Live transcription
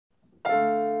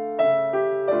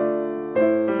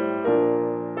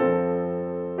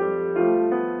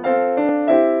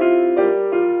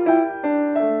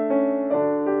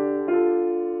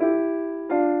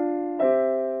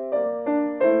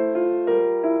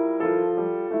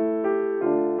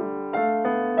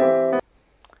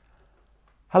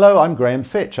Hello, I'm Graham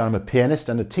Fitch. I'm a pianist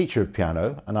and a teacher of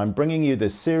piano, and I'm bringing you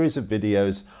this series of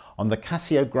videos on the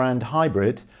Casio Grand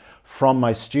Hybrid from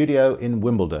my studio in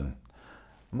Wimbledon.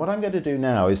 And what I'm going to do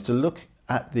now is to look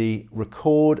at the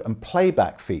record and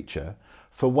playback feature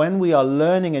for when we are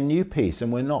learning a new piece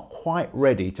and we're not quite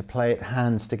ready to play it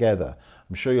hands together.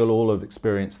 I'm sure you'll all have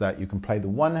experienced that. You can play the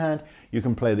one hand, you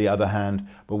can play the other hand,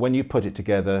 but when you put it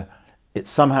together, it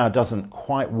somehow doesn't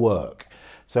quite work.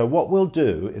 So what we'll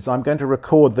do is I'm going to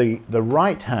record the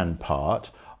right hand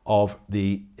part of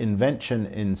the invention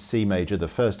in C major, the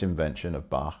first invention of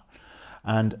Bach.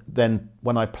 And then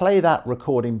when I play that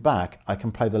recording back, I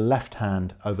can play the left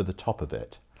hand over the top of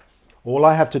it. All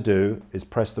I have to do is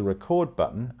press the record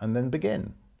button and then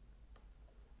begin.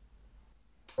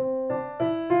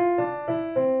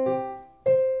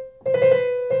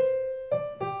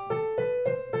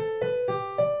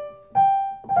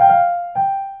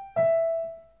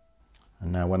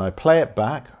 And now when I play it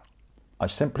back, I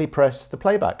simply press the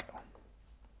playback.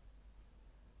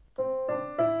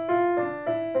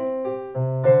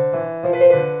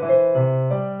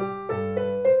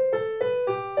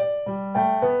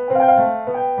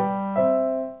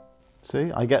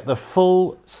 See, I get the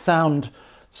full sound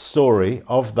story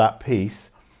of that piece.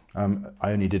 I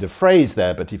only did a phrase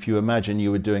there, but if you imagine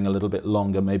you were doing a little bit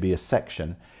longer, maybe a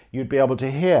section, you'd be able to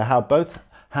hear how both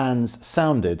hands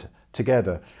sounded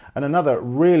together. And another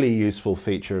really useful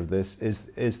feature of this is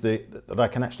that I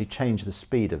can actually change the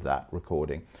speed of that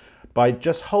recording by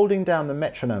just holding down the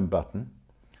metronome button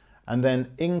and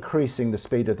then increasing the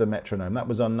speed of the metronome. That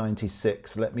was on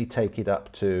 96. Let me take it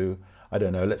up to, I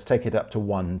don't know, let's take it up to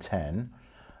 110.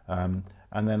 And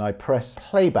then I press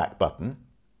playback button.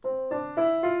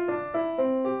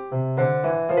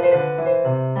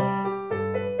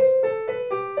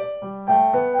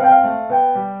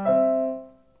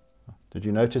 Did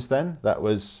you notice then? That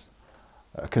was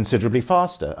considerably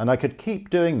faster, and I could keep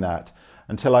doing that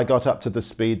until I got up to the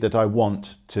speed that I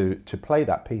want to play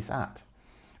that piece at.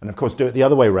 And of course do it the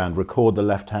other way around, record the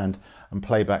left hand and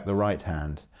play back the right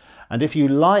hand. And if you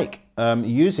like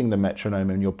using the metronome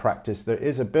in your practice, there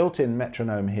is a built-in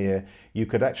metronome here. You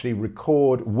could actually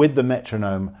record with the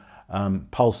metronome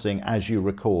pulsing as you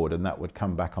record, and that would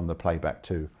come back on the playback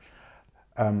too.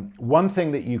 One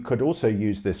thing that you could also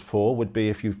use this for would be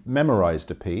if you've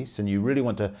memorized a piece and you really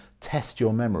want to test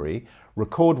your memory,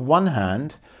 record one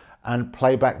hand and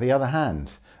play back the other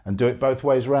hand, and do it both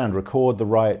ways around. Record the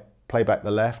right, play back the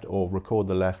left, or record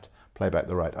the left, play back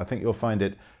the right. I think you'll find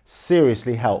it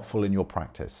seriously helpful in your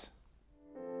practice.